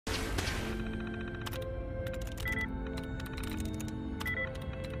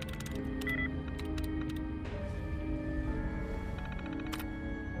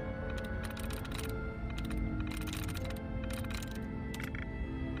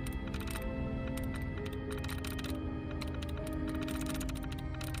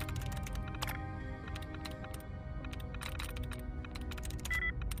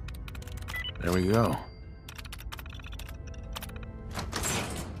There we go.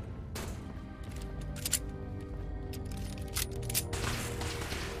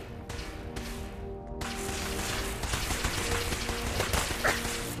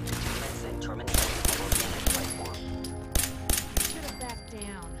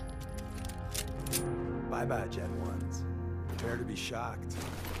 Bye-bye, Jet Ones. Prepare to be shocked.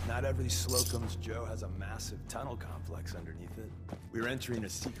 Not every Slocum's Joe has a massive tunnel complex underneath it. We're entering a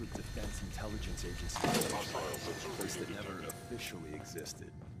secret defense intelligence agency, a place that never officially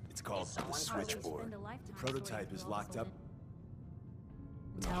existed. It's called the Switchboard. The prototype is locked up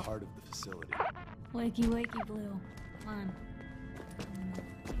in the heart of the facility. Wakey, wakey, Blue. Come on.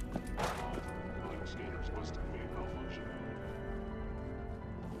 Skaters must have made malfunction.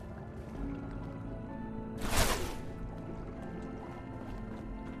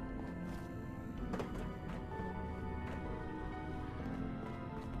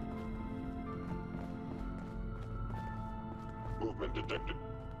 Movement detected.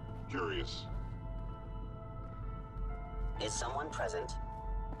 Curious. Is someone present?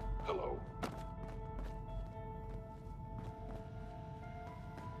 Hello.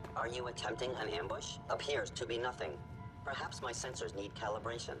 Are you attempting an ambush? Appears to be nothing. Perhaps my sensors need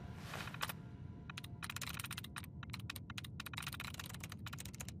calibration.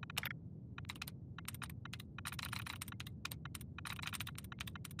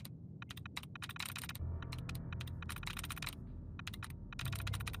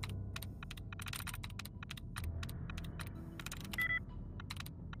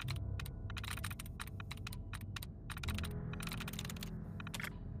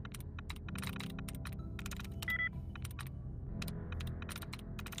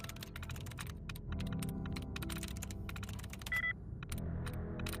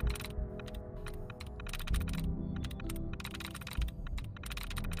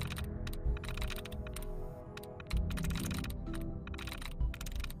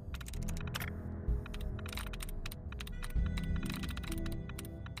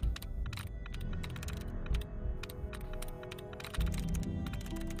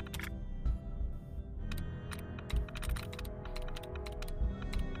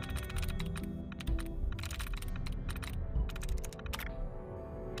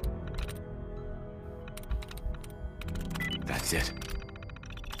 That's it.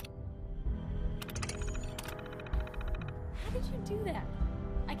 How did you do that?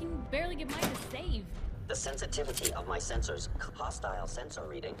 I can barely get mine to save. The sensitivity of my sensors. Hostile sensor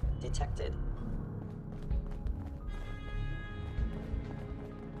reading detected.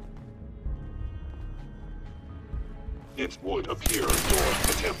 It would appear your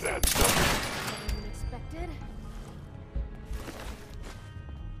attempt at stuff. Unexpected.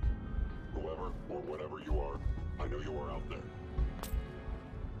 Whoever or whatever you are, I know you are out there.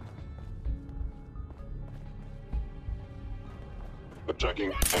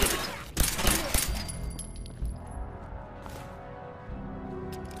 Attacking enemy.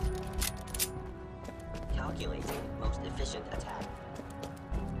 Calculating most efficient attack.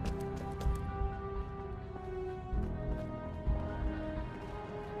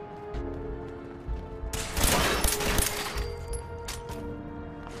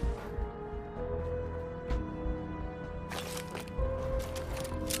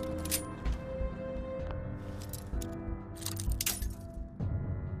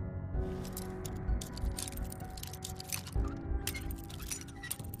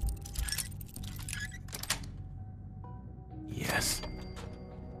 Yes.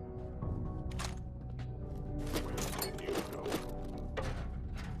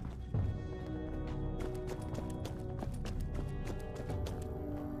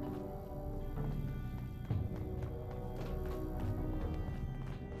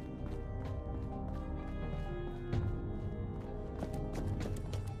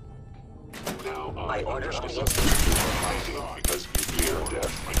 Now I order understand audience. you are hiding because you fear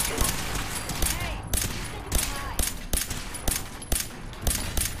death myself.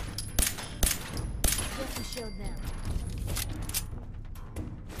 Guess you showed them.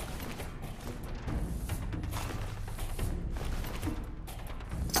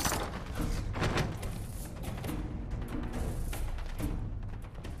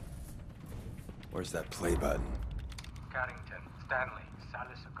 Where's that play button? Carrington, Stanley,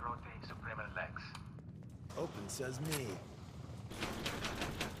 Salis Acrote, Suprema Lex. Open says me.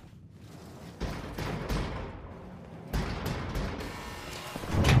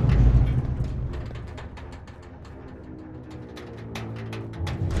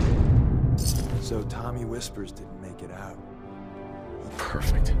 So Tommy Whispers didn't make it out.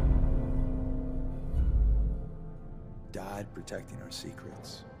 Perfect. Died protecting our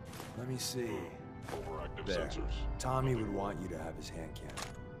secrets. Let me see. Overactive There. sensors. Tommy would want you to have his hand cannon.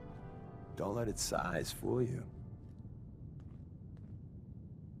 Don't let its size fool you.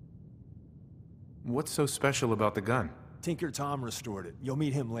 What's so special about the gun? Tinker Tom restored it. You'll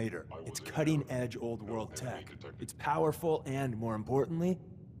meet him later. It's cutting-edge old-world tech. It's powerful and, more importantly,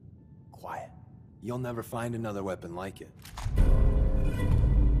 quiet. You'll never find another weapon like it.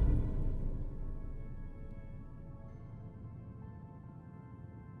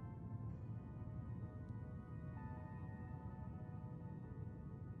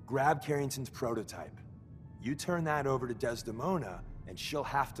 Grab Carrington's prototype. You turn that over to Desdemona, and she'll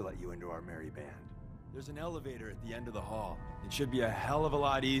have to let you into our merry band. There's an elevator at the end of the hall. It should be a hell of a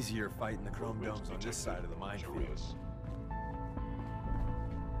lot easier fighting the chrome domes on this side of the minefield. Curious.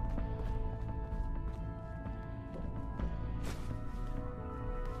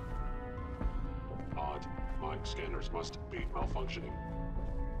 Odd. My scanners must be malfunctioning.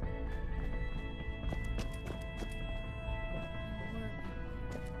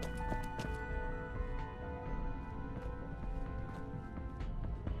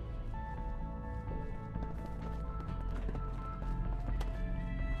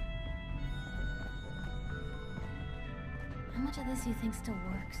 How much of this do you think still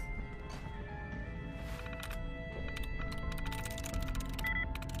works?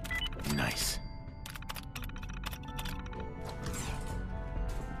 Nice.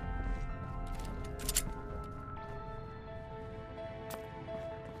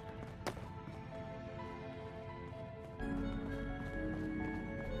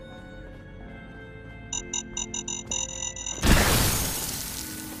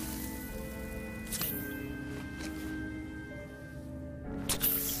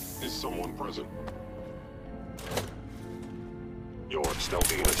 Is someone present? Your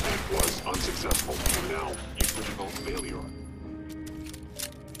stealthy attempt was unsuccessful, and now a critical failure.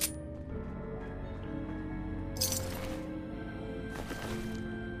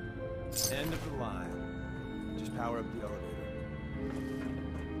 End of the line. Just power up the elevator.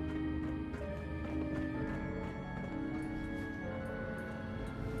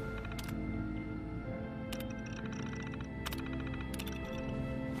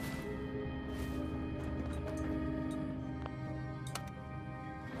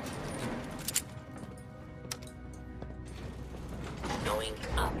 Going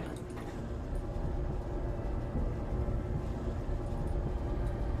up.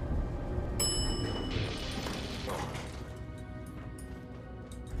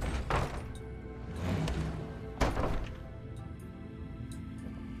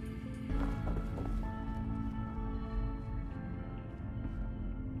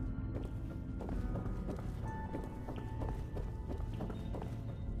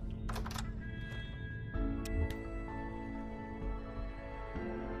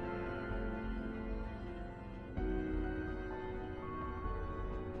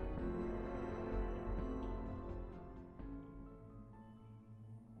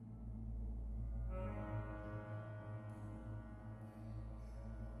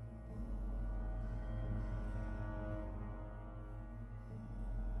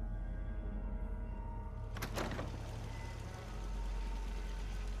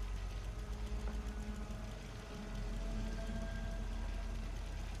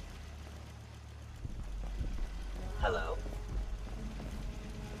 Hello?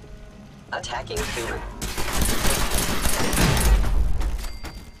 Attacking human.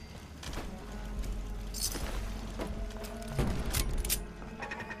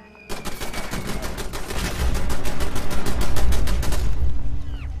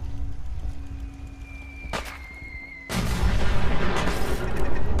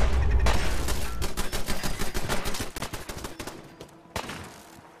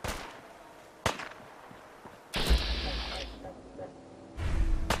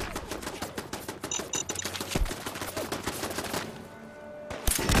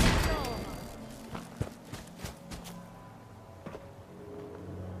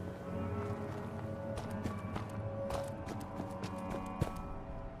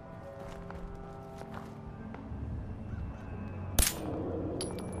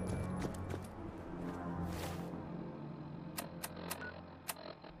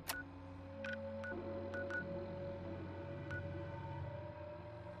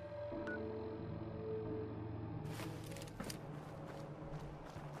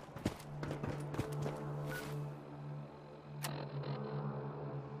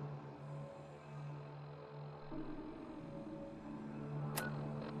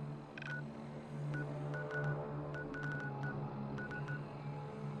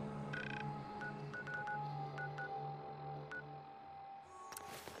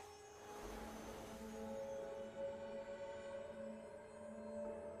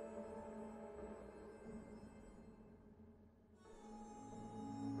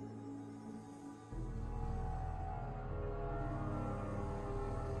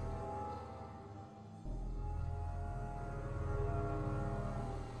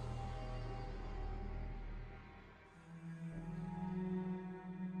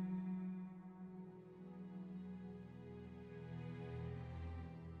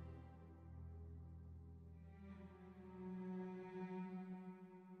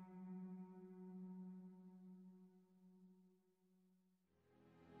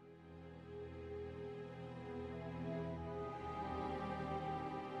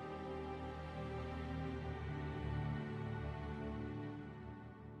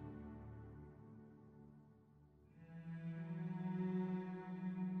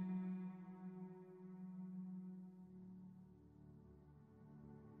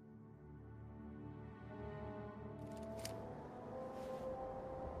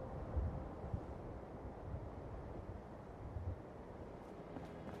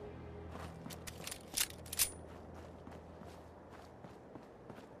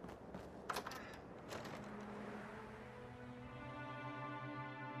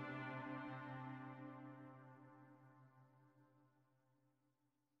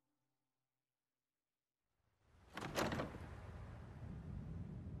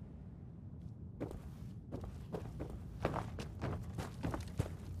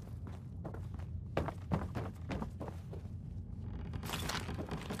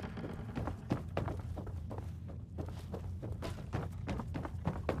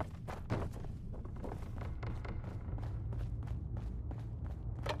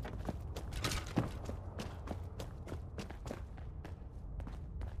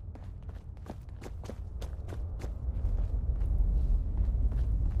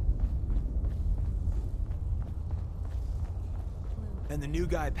 And the new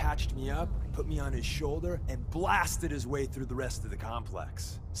guy patched me up, put me on his shoulder, and blasted his way through the rest of the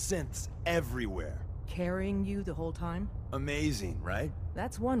complex. Synths everywhere. Carrying you the whole time? Amazing, right?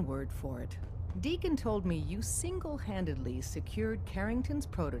 That's one word for it. Deacon told me you single-handedly secured Carrington's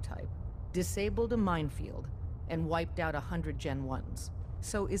prototype, disabled a minefield, and wiped out 100 Gen 1s.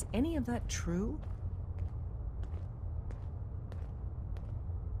 So is any of that true?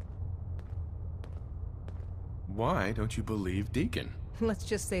 Why don't you believe Deacon? Let's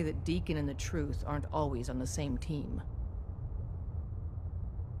just say that Deacon and the Truth aren't always on the same team.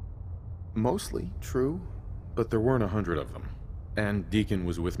 Mostly true, but there weren't 100 of them. And Deacon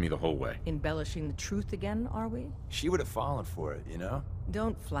was with me the whole way. Embellishing the truth again, are we? She would have fallen for it, you know?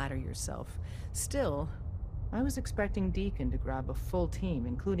 Don't flatter yourself. Still, I was expecting Deacon to grab a full team,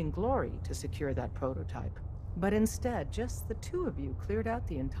 including Glory, to secure that prototype. But instead, just the two of you cleared out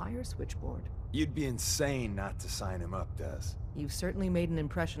the entire switchboard. You'd be insane not to sign him up, Des. You've certainly made an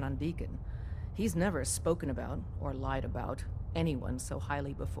impression on Deacon. He's never spoken about, or lied about, anyone so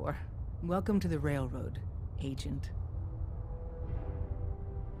highly before. Welcome to the Railroad, Agent.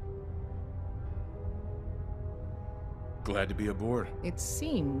 Glad to be aboard. It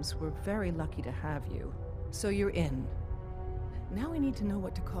seems we're very lucky to have you. So you're in. Now we need to know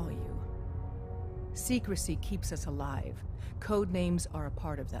what to call you. Secrecy keeps us alive. Code names are a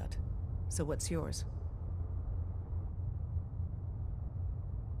part of that. So what's yours?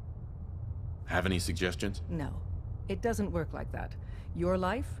 Have any suggestions? No. It doesn't work like that. Your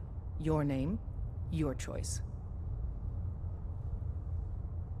life, your name, your choice.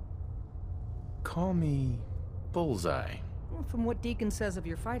 Call me Bullseye. Well, from what Deacon says of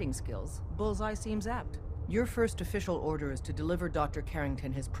your fighting skills, Bullseye seems apt. Your first official order is to deliver Dr.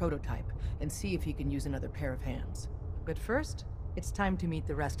 Carrington his prototype and see if he can use another pair of hands. But first, it's time to meet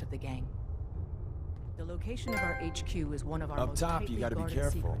the rest of the gang. The location of our HQ is one of our Up most top, tightly you gotta be guarded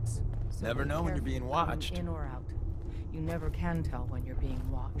careful. secrets. So Never be know when you're careful being going watched. In or out. You never can tell when you're being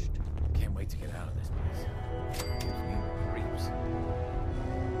watched. Can't wait to get out of this place. Gives me creeps.